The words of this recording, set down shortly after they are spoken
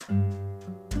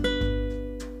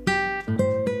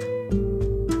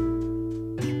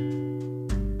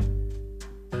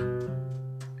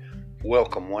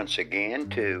Welcome once again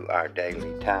to our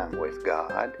daily time with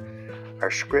God. Our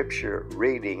scripture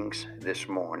readings this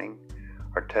morning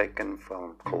are taken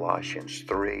from Colossians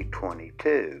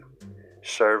 3:22,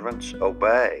 servants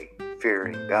obey,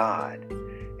 fearing God,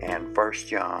 and 1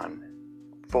 John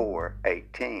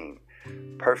 4:18,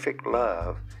 perfect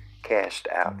love cast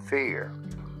out fear.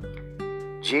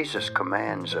 Jesus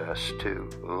commands us to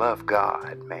love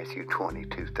God, Matthew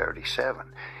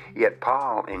 22:37. Yet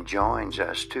Paul enjoins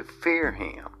us to fear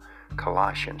him,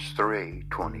 Colossians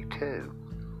 3:22.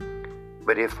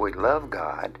 But if we love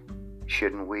God,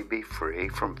 shouldn't we be free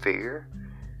from fear?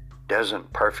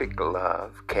 Doesn't perfect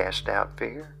love cast out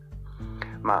fear?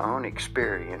 My own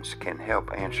experience can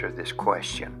help answer this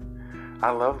question.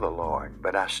 I love the Lord,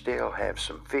 but I still have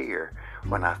some fear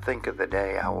when I think of the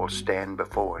day I will stand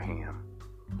before him.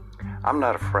 I'm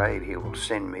not afraid he will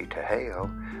send me to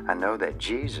hell. I know that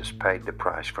Jesus paid the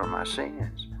price for my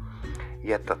sins.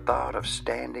 Yet the thought of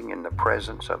standing in the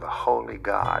presence of a holy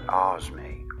God awes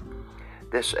me.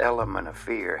 This element of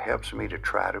fear helps me to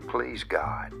try to please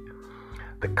God.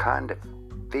 The kind of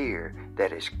fear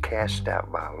that is cast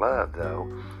out by love,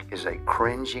 though, is a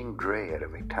cringing dread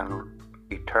of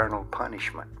eternal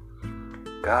punishment.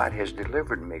 God has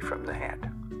delivered me from that.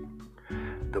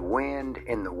 The Wind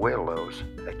in the Willows,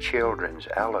 a children's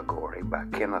allegory by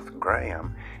Kenneth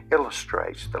Grahame,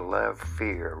 illustrates the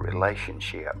love-fear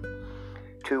relationship.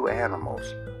 Two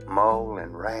animals, mole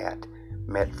and rat,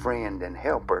 met friend and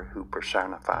helper who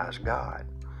personifies God.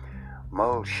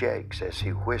 Mole shakes as he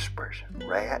whispers,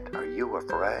 "Rat, are you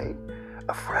afraid?"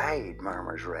 "Afraid,"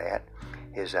 murmurs Rat,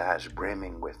 his eyes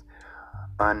brimming with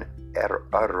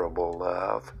unutterable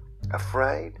love.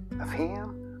 "Afraid of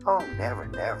him? Oh, never,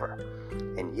 never.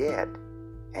 And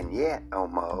yet, oh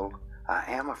Mole, I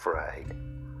am afraid."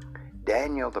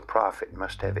 Daniel the prophet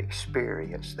must have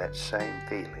experienced that same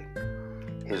feeling.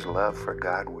 His love for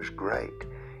God was great,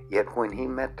 yet when he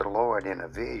met the Lord in a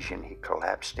vision, he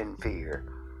collapsed in fear.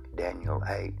 Daniel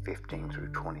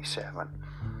 8:15-27.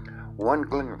 One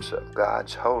glimpse of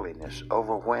God's holiness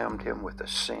overwhelmed him with a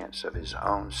sense of his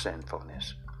own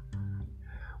sinfulness.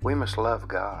 We must love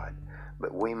God,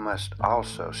 but we must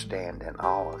also stand in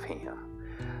awe of him.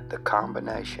 The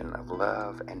combination of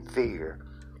love and fear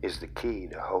is the key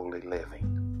to holy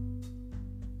living.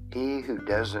 He who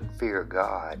doesn't fear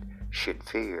God should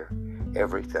fear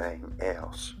everything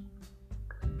else.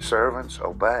 Servants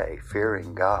obey,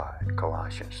 fearing God,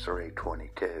 Colossians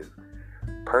 3:22.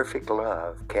 Perfect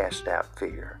love cast out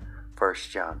fear,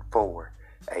 1 John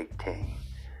 4:18.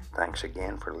 Thanks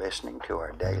again for listening to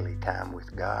our daily time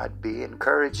with God. Be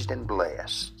encouraged and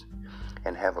blessed,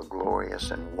 and have a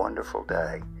glorious and wonderful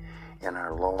day in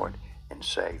our Lord and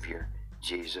Savior,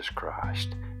 Jesus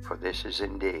Christ. For this is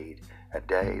indeed a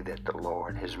day that the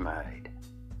Lord has made.